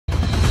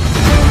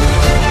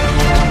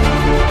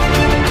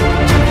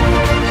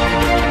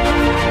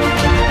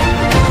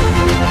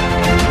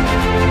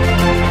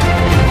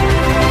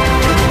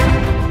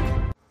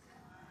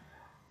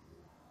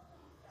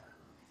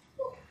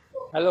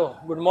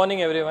Good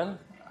morning everyone.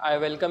 I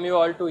welcome you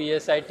all to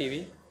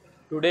ESITV.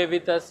 Today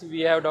with us we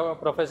have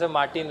Professor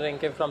Martin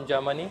Reincke from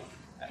Germany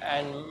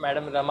and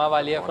Madam Rama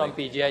Walia from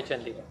PGI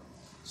Chandigarh.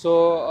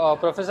 So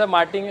Professor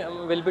Martin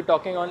will be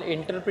talking on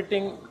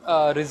interpreting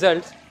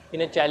results in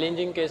a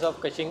challenging case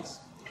of Cushing's,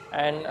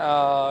 and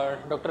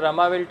Dr.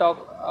 Rama will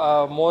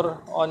talk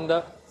more on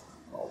the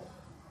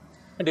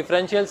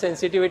differential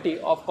sensitivity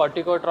of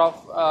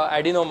corticotroph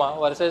adenoma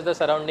versus the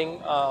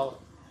surrounding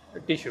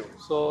tissue.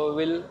 So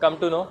we'll come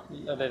to know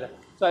later.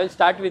 So I'll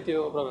start with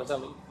you, Professor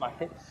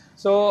Martin.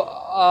 So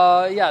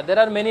yeah, there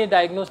are many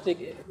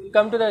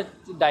come to the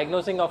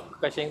diagnosing of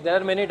Cushing. There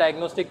are many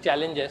diagnostic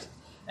challenges,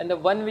 and the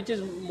one which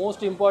is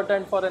most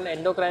important for an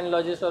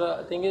endocrinologist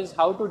or a thing is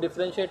how to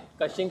differentiate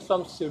Cushing's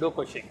from pseudo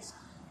Cushing's.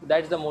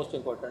 That's the most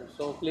important.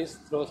 So please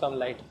throw some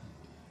light.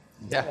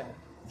 Yeah.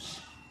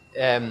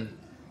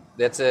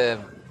 That's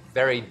a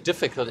very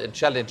difficult and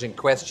challenging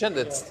question.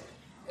 That's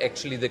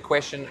actually the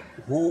question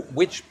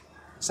which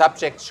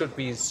subjects should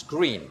be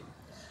screened.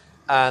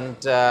 And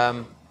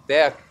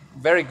there are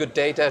very good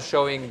data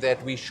showing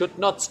that we should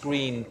not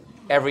screen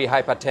every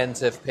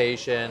hypertensive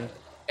patient,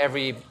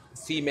 every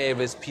female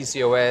with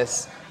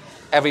PCOS,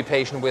 every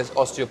patient with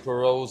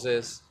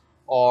osteoporosis,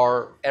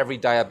 or every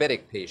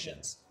diabetic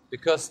patient,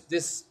 because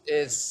these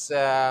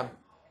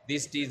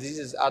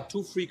diseases are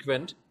too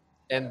frequent,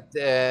 and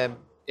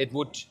it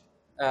would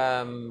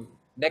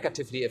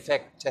negatively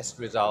affect test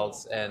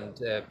results and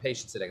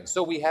patient selection.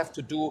 So we have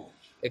to do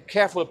a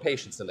careful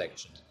patient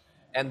selection.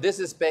 And this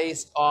is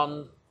based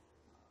on,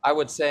 I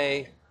would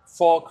say,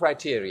 4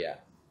 criteria.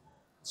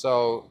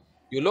 So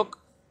you look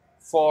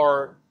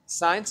for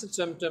signs and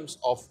symptoms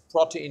of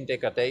protein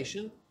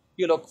degradation.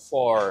 You look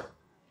for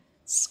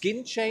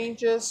skin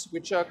changes,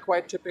 which are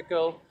quite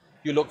typical.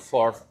 You look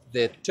for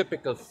the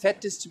typical fat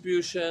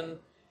distribution,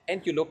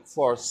 and you look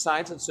for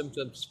signs and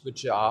symptoms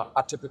which are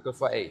atypical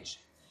for age.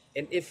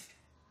 And if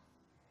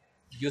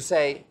you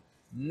say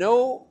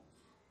no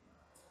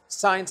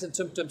signs and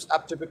symptoms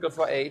atypical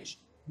for age,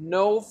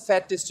 no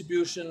fat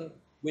distribution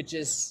which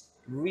is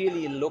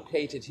really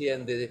located here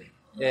in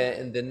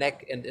the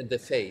neck and in the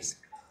face,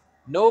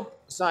 no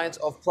signs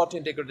of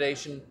protein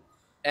degradation,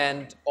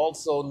 and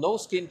also no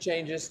skin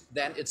changes,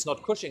 then it's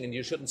not Cushing and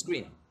you shouldn't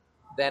screen.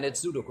 Then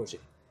it's pseudo Cushing.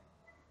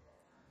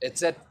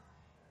 It's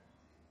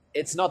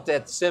not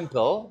that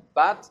simple,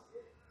 but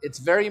it's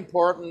very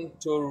important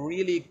to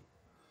really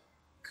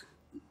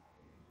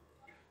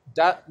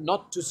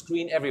not to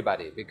screen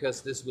everybody,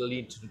 because this will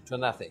lead to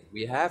nothing.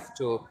 We have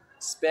to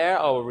spare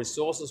our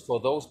resources for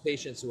those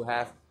patients who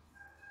have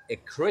a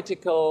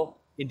critical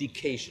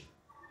indication.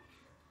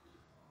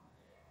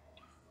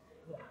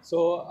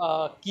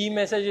 So key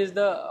message is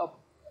the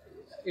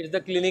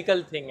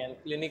clinical thing, and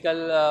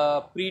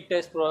clinical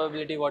pre-test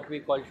probability, what we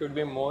call, should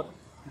be more.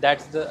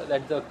 That's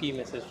the key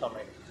message from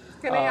it.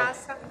 Can I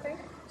ask something?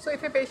 So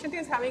if a patient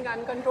is having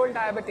uncontrolled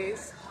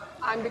diabetes,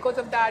 and because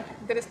of that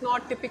there is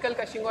not typical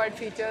Cushingoid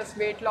features,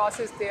 weight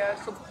loss is there,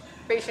 so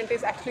patient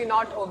is actually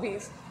not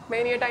obese.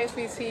 Many times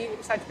we see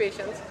such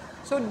patients.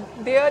 So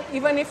there,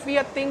 even if we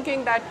are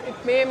thinking that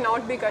it may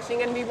not be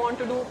Cushing and we want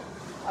to do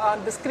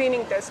the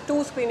screening test,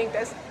 2 screening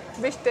tests,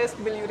 which test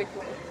will you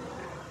recommend?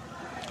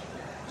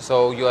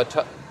 So you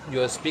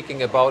are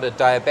speaking about a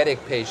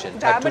diabetic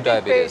patient, type 2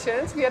 diabetes.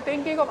 Patients, we are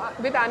thinking of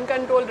with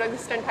uncontrolled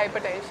resistant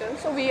hypertension.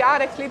 So we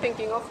are actually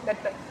thinking of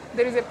that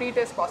there is a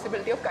pre-test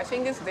possibility of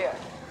Cushing is there.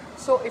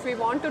 So if we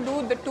want to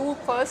do the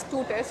first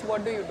two tests,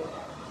 what do you do?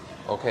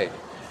 Okay,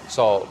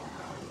 so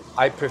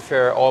I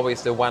prefer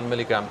always the 1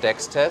 milligram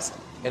DEX test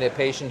in a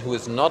patient who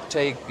is not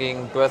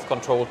taking birth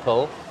control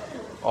pill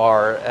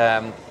or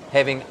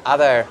having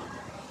other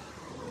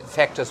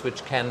factors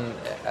which can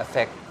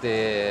affect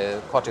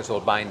the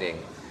cortisol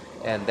binding.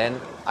 And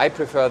then I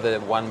prefer the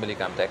 1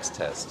 milligram DEX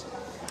test.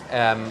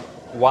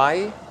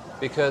 Why?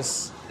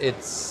 Because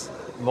it's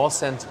more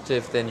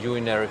sensitive than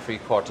urinary free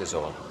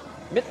cortisol.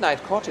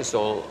 Midnight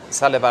cortisol,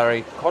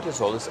 salivary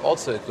cortisol, is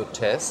also a good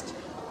test,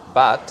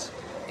 but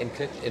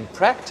in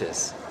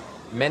practice,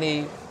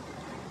 many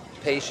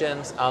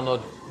patients are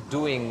not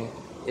doing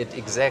it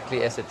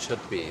exactly as it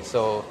should be.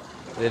 So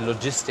the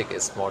logistic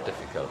is more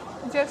difficult.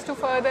 Just to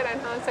further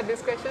enhance the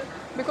discussion,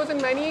 because in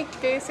many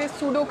cases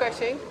pseudo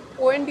Cushing,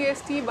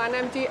 ONDST 1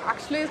 mg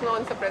actually is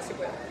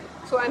non-suppressible.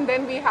 So and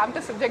then we have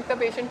to subject the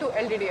patient to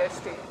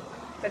LDDST,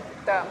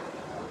 that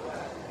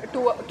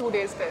 2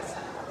 days test.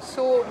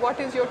 So what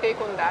is your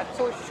take on that?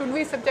 So should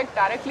we subject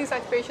directly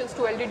such patients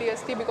to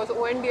LDDST, because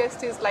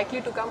ONDST is likely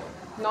to come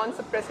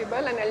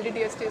non-suppressible and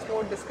LDDST is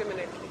more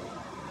discriminatory?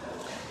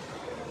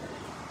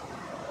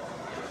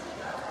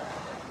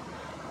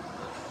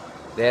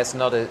 There's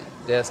not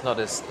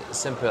a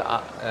simple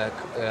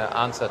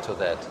answer to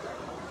that.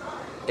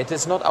 It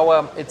is not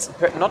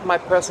not my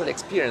personal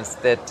experience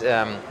that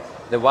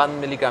the 1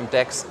 milligram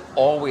DEX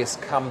always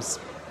comes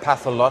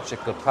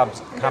pathological,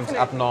 comes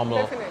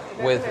abnormal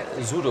with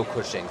pseudo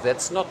Cushing.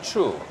 That's not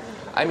true.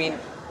 I mean,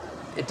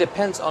 it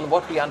depends on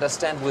what we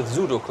understand with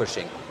pseudo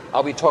Cushing.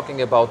 Are we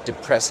talking about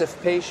depressive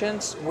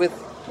patients with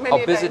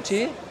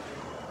obesity?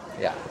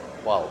 Yeah.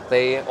 Well,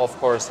 they of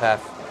course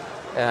have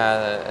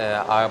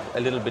are a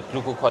little bit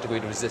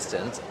glucocorticoid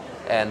resistant,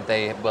 and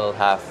they will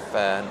have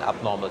an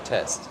abnormal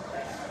test.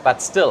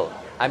 But still,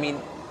 I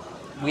mean,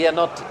 we are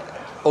not.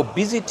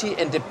 Obesity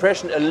and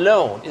depression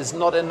alone is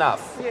not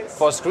enough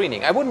for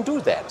screening. I wouldn't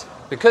do that,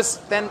 because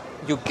then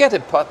you get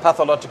a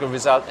pathological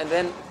result, and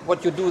then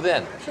what you do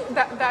then? So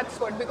that's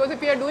what, because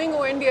if we are doing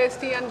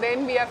ONDST and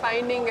then we are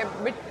finding a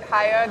bit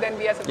higher, then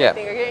we are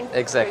suspecting again.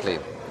 Exactly.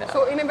 Yeah.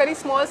 So in a very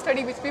small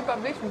study which we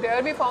published,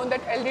 there we found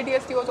that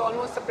LDDST was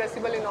almost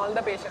suppressible in all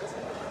the patients,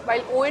 while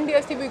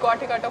ONDST we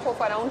got a cutoff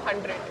of around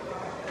 100.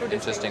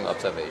 Interesting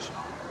observation.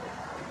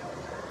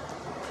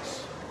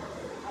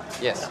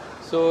 Yes.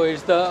 So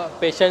it's the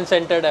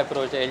patient-centered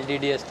approach,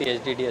 LDDST,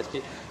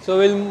 HDDST. So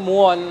we'll move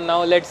on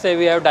now. Let's say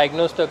we have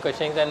diagnosed the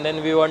Cushing's, and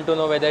then we want to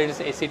know whether it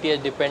is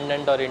ACTH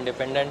dependent or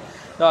independent.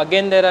 Now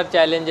again, there are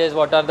challenges.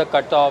 What are the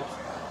cutoffs,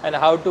 and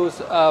how to?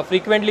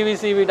 Frequently we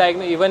see we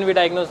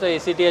diagnose the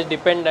ACTH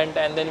dependent,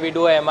 and then we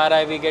do a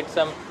MRI, we get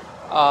some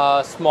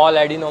small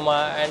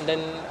adenoma, and then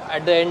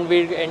at the end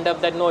we end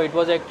up that no, it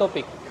was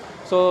ectopic.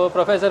 So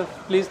Professor,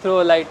 please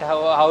throw a light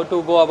how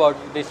to go about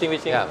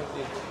distinguishing. Yeah.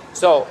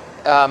 So.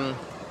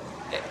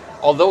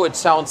 Although it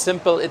sounds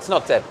simple, it's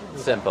not that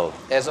simple,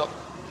 as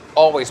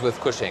always with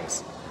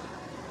Cushing's.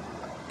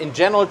 In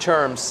general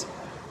terms,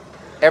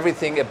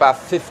 everything above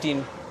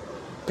 15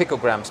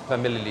 picograms per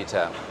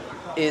milliliter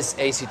is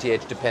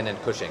ACTH-dependent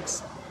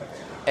Cushing's.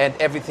 And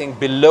everything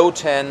below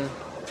 10,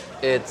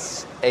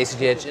 it's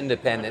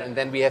ACTH-independent. And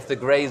then we have the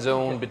gray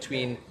zone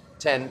between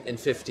 10 and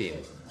 15.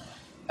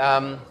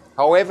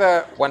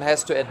 However, one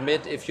has to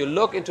admit, if you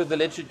look into the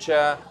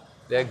literature,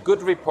 there are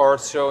good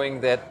reports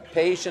showing that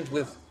patients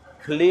with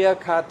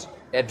clear-cut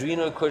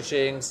adrenal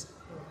Cushing's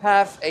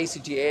have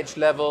ACTH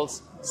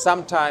levels,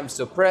 sometimes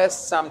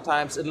suppressed,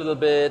 sometimes a little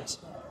bit,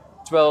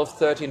 12,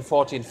 13,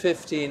 14,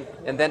 15,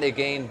 and then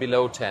again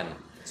below 10.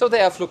 So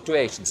there are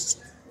fluctuations,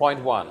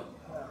 point one.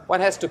 One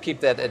has to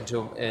keep that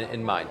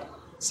in mind.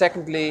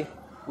 Secondly,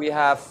 we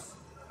have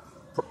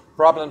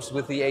problems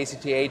with the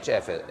ACTH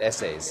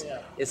assays,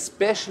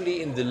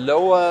 especially in the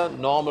lower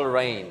normal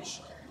range.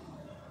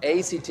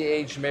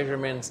 ACTH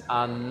measurements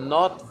are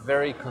not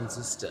very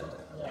consistent,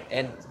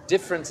 and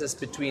differences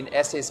between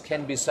assays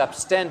can be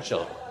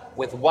substantial.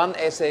 With one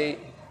assay,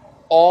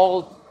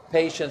 all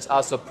patients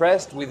are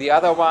suppressed. With the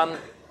other one,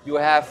 you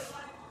have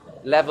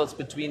levels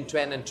between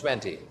 10 and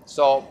 20.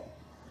 So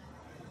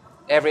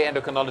every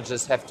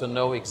endocrinologist have to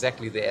know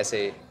exactly the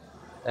assay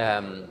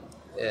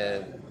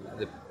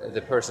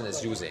the person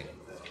is using.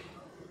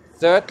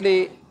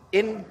 Thirdly,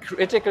 in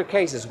critical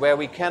cases where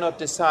we cannot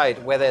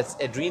decide whether it's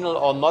adrenal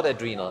or not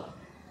adrenal,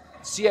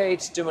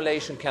 CRH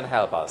stimulation can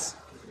help us.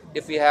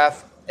 If we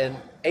have an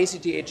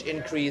ACTH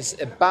increase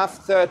above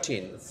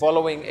 13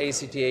 following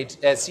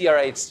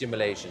CRH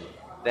stimulation,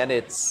 then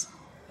it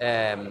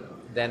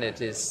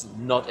is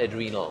not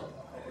adrenal.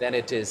 Then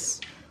it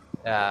is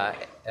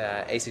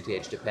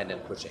ACTH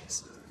dependent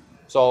Cushing's.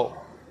 So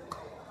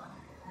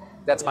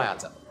that's my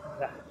answer.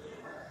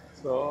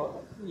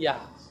 So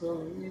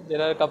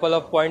there are a couple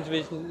of points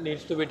which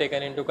needs to be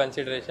taken into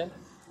consideration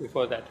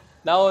before that.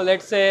 Now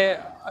let's say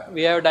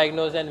we have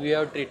diagnosed and we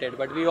have treated,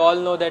 but we all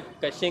know that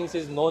Cushing's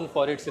is known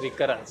for its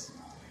recurrence,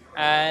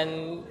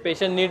 and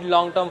patient need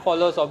long-term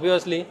follows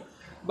obviously,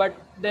 but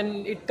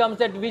then it comes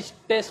that which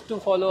test to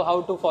follow,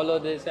 how to follow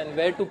this, and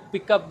where to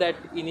pick up that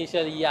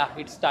initial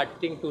it's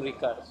starting to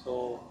recur.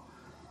 So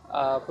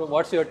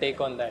what's your take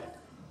on that?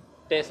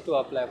 Test to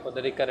apply for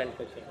the recurrent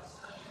Cushing's.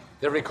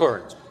 The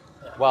recurrent.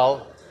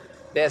 Well,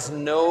 there's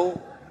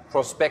no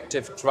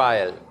prospective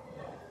trial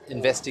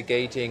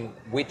investigating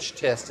which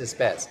test is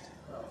best.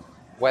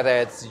 Whether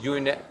it's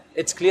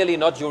it's clearly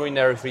not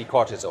urinary free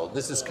cortisol.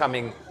 This is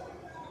coming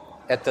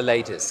at the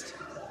latest.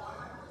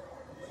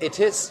 It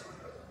is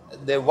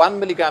the 1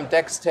 milligram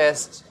DEX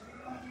test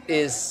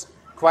is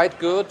quite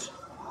good,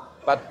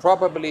 but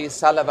probably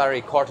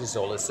salivary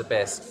cortisol is the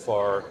best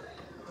for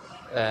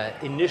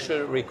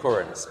initial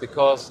recurrence,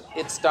 because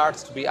it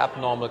starts to be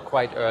abnormal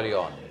quite early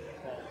on.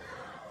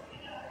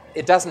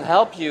 It doesn't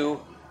help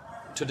you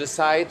to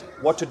decide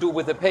what to do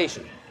with the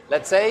patient.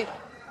 Let's say,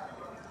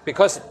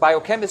 because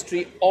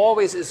biochemistry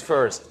always is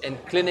first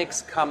and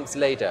clinics comes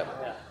later.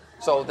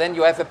 So then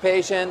you have a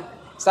patient,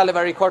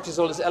 salivary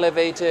cortisol is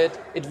elevated,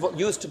 it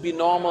used to be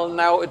normal,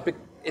 now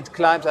it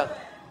climbs up.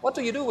 What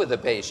do you do with the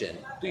patient?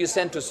 Do you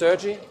send to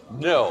surgery?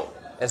 No.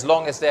 As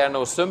long as there are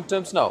no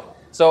symptoms, no.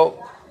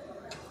 So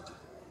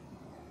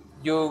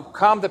you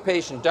calm the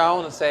patient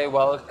down and say,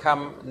 well,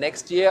 come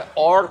next year,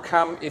 or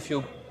come if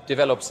you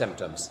develop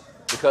symptoms,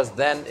 because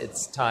then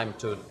it's time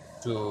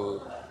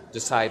to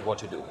decide what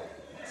to do.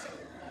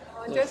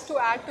 Just to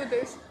add to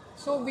this,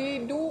 so we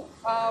do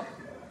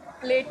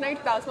late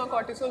night plasma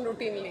cortisol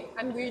routinely,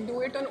 and we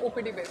do it on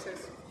OPD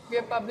basis. We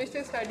have published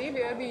a study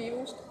where we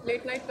used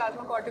late night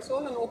plasma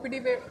cortisol on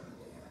OPD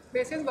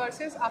basis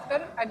versus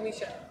after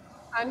admission,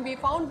 and we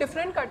found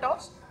different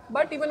cutoffs,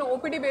 but even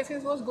OPD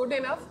basis was good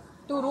enough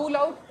to rule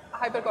out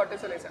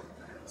hypercortisolism.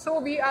 So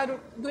we are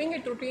doing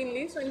it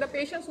routinely. So in the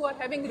patients who are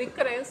having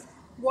recurrence,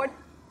 what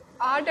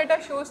our data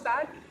shows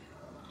that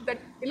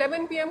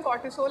 11 p.m.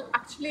 cortisol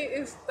actually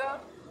is the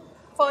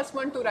first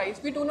one to rise.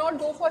 We do not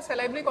go for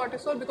salivary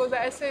cortisol because the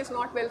assay is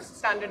not well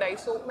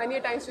standardized. So many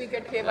times we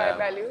get haywire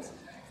values.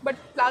 But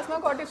plasma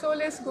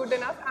cortisol is good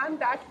enough, and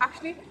that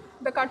actually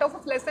the cutoff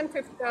of less than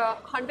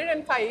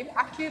 105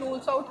 actually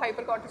rules out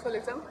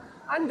hypercortisolism.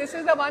 And this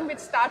is the one which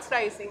starts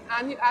rising.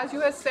 And as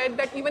you have said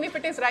that even if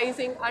it is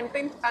rising,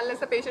 unless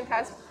the patient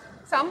has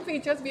some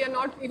features, we are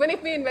not, even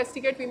if we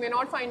investigate, we may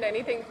not find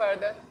anything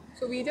further.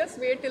 So we just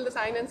wait till the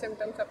sign and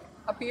symptoms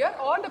appear,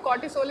 or the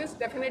cortisol is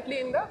definitely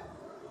in the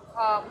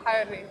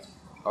higher range.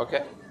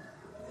 Okay.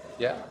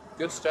 Yeah,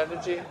 good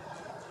strategy.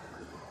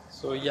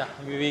 So yeah,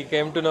 we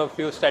came to know a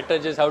few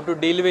strategies how to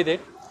deal with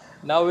it.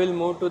 Now we'll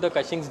move to the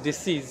Cushing's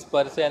disease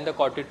per se and the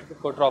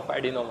corticotroph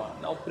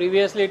adenoma. Now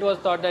previously it was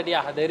thought that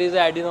yeah, there is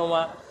an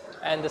adenoma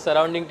and the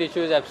surrounding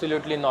tissue is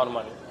absolutely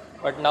normal.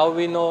 But now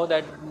we know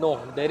that no,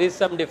 there is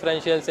some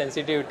differential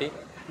sensitivity.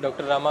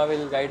 Dr. Rama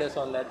will guide us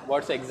on that.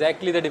 What's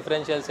exactly the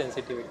differential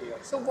sensitivity?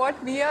 So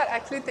what we are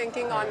actually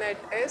thinking on it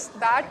is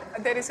that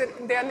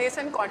they are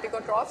nascent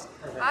corticotrophs,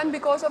 and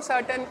because of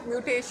certain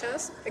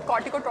mutations, a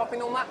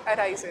corticotropinoma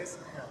arises.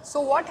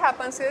 So what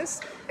happens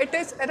is, it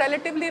is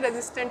relatively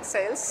resistant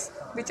cells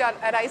which are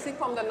arising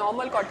from the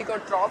normal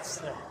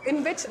corticotrophs,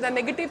 in which the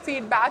negative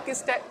feedback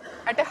is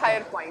at a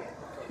higher point,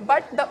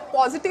 but the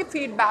positive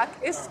feedback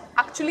is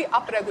actually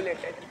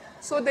upregulated.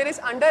 So there is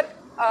under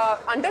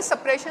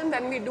suppression,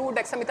 then we do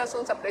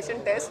dexamethasone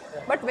suppression test,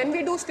 but when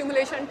we do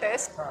stimulation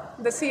test,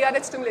 the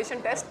CRH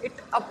stimulation test,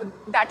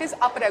 that is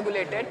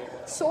upregulated.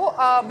 So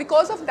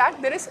because of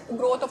that, there is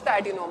growth of the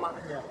adenoma.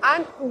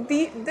 And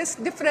this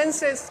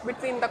differences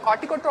between the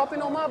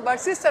corticotropinoma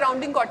versus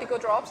surrounding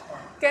corticotrophs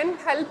can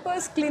help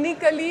us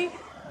clinically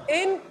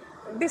in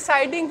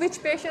deciding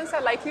which patients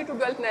are likely to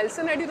develop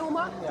Nelson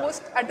adenoma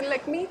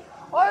post-adenectomy,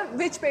 or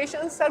which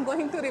patients are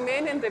going to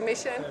remain in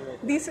remission.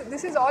 This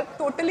is all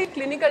totally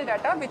clinical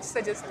data which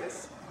suggests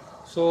this.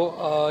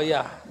 So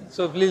yeah,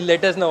 so please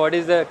let us know what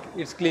is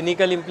its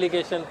clinical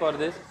implication for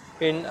this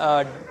in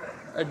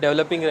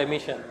developing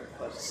remission.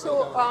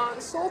 So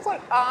for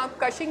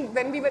Cushing,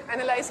 when we were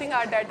analyzing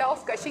our data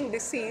of Cushing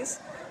disease,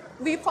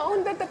 we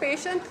found that the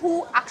patient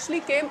who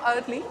actually came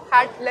early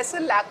had lesser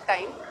lag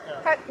time,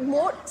 had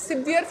more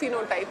severe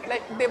phenotype,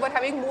 like they were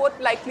having more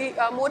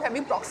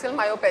having proximal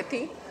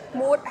myopathy,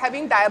 more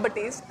having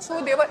diabetes,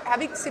 so they were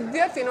having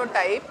severe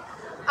phenotype.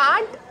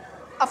 And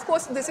of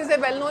course this is a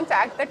well-known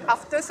fact that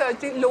after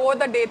surgery, lower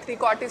the day 3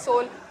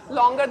 cortisol,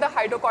 longer the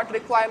hydrocort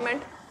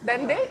requirement,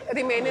 then they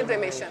remain in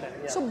remission.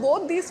 So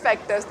both these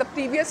factors, the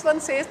previous one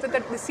says that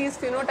the disease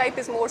phenotype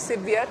is more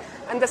severe,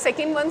 and the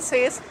second one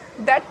says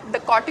that the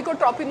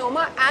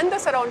corticotropinoma and the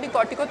surrounding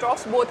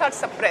corticotrophs both are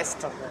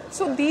suppressed.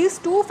 So these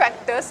two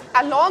factors,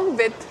 along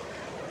with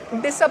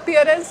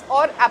disappearance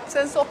or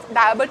absence of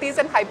diabetes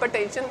and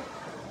hypertension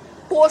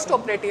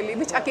post-operatively,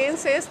 which again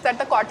says that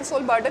the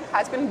cortisol burden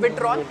has been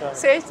withdrawn,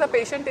 says the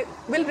patient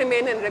will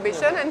remain in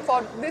remission, and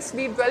for this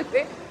we developed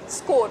a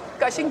score,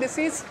 Cushing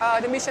disease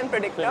remission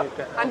predictor,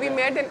 and we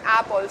made an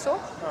app also.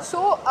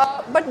 So,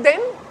 but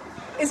then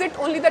is it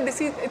only the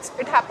disease?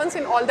 It happens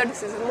in all the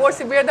diseases. More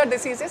severe the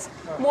diseases,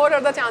 more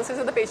are the chances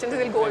that the patient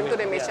will go into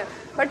remission.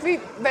 But we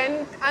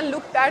went and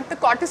looked at the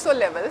cortisol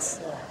levels.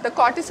 The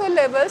cortisol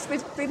levels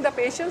between the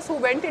patients who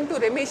went into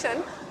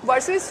remission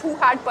versus who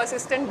had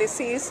persistent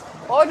disease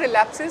or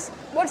relapses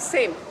were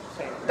same.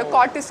 The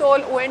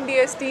cortisol,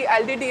 ONDST,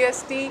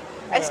 LDDST,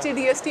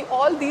 STDST,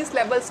 all these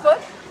levels were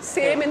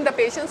same in the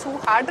patients who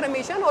had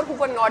remission or who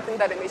were not in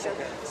the remission.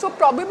 So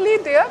probably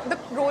there the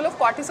role of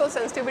cortisol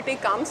sensitivity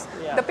comes.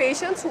 The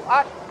patients who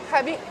are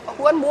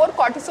more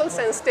cortisol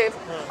sensitive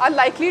are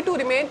likely to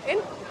remain in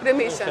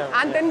remission,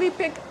 and then we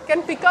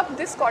can pick up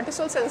this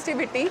cortisol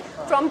sensitivity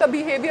from the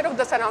behavior of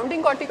the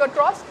surrounding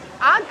corticotrophs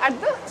and at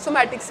the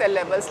somatic cell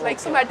levels. Like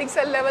somatic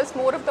cell levels,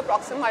 more of the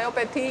proximal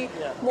myopathy,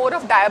 more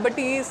of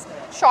diabetes,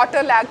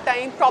 shorter lag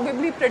time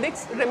probably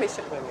predicts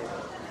remission.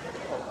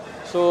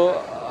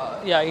 So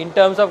yeah, in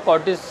terms of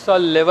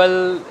cortisol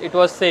level, it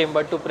was same,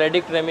 but to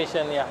predict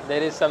remission, yeah,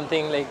 there is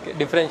something like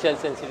differential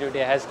sensitivity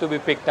has to be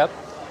picked up.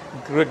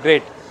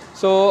 Great.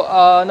 So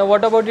now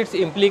what about its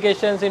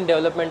implications in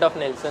development of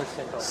Nelson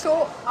syndrome?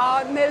 So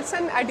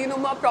Nelson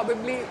adenoma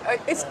probably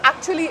is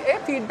actually a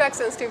feedback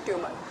sensitive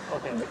tumor.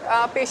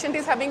 Patient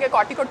is having a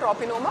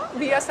corticotropinoma.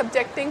 We are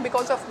subjecting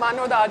because of one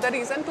or the other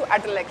reason to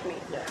adenectomy.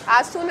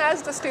 As soon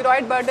as the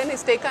steroid burden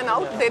is taken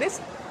out, there is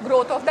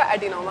growth of the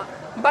adenoma.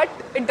 But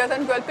it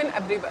doesn't develop in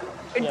everyone.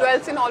 It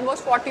develops in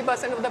almost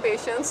 40% of the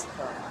patients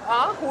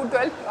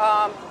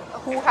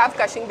who have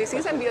Cushing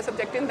disease, and we are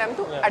subjecting them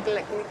to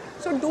adenectomy.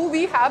 So do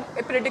we have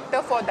a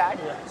predictor for that?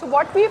 So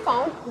what we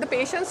found, the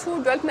patients who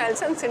developed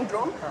Nelson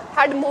syndrome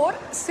had more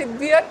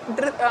severe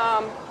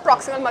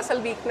proximal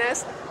muscle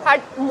weakness,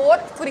 had more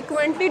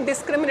frequently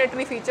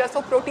discriminatory features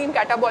of protein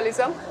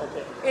catabolism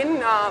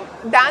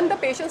than the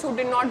patients who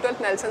did not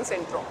develop Nelson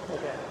syndrome.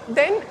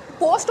 Then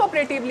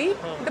post-operatively,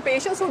 the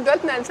patients who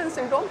developed Nelson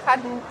syndrome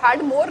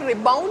had more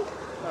rebound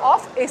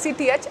of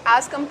ACTH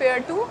as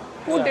compared to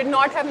who did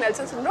not have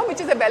Nelson syndrome,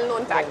 which is a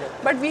well-known fact.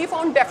 But we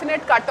found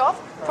definite cutoff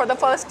for the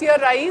first year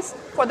rise,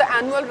 for the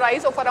annual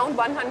rise of around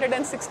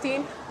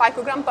 116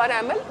 picogram per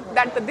ml,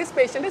 that this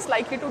patient is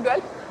likely to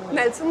develop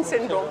Nelson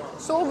syndrome.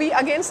 So we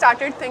again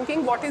started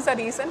thinking what is the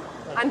reason,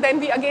 and then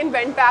we again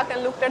went back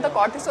and looked at the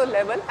cortisol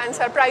level, and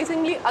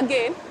surprisingly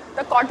again,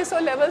 the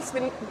cortisol levels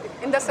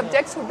in the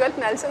subjects who developed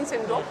Nelson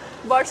syndrome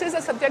versus the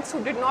subjects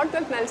who did not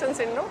develop Nelson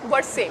syndrome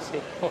were same.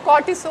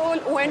 Cortisol,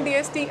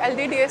 ONDST,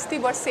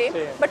 LDDST were same,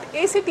 but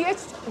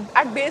ACTH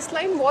at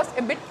baseline was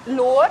a bit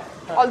lower,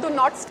 although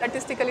not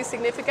statistically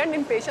significant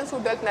in patients who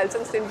developed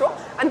Nelson syndrome,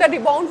 and the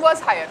rebound was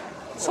higher.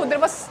 So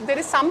there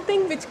is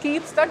something which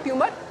keeps the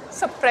tumor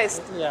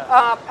suppressed,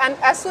 and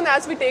as soon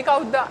as we take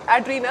out the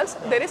adrenals,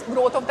 there is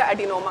growth of the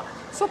adenoma.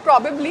 So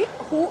probably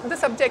who the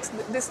subjects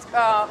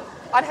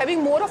are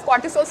having more of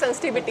cortisol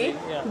sensitivity,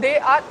 they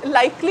are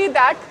likely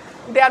that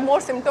they are more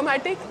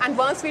symptomatic, and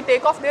once we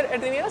take off their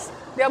adrenals,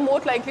 they are more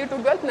likely to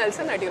develop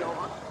Nelson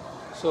adenoma.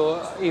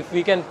 So if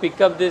we can pick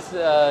up this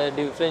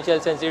differential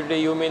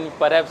sensitivity, you mean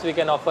perhaps we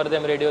can offer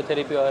them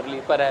radiotherapy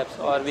early, perhaps,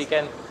 or we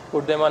can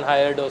put them on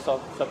higher dose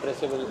of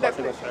suppressible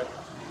corticosteroid.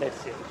 Let's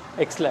see.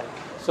 Excellent.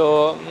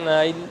 So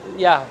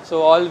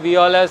so we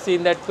all have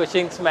seen that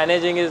Cushing's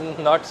managing is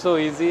not so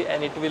easy,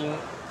 and it will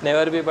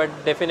never be, but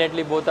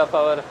definitely both of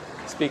our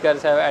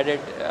speakers have added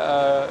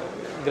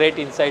great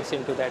insights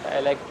into that. I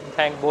like to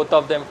thank both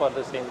of them for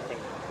the same.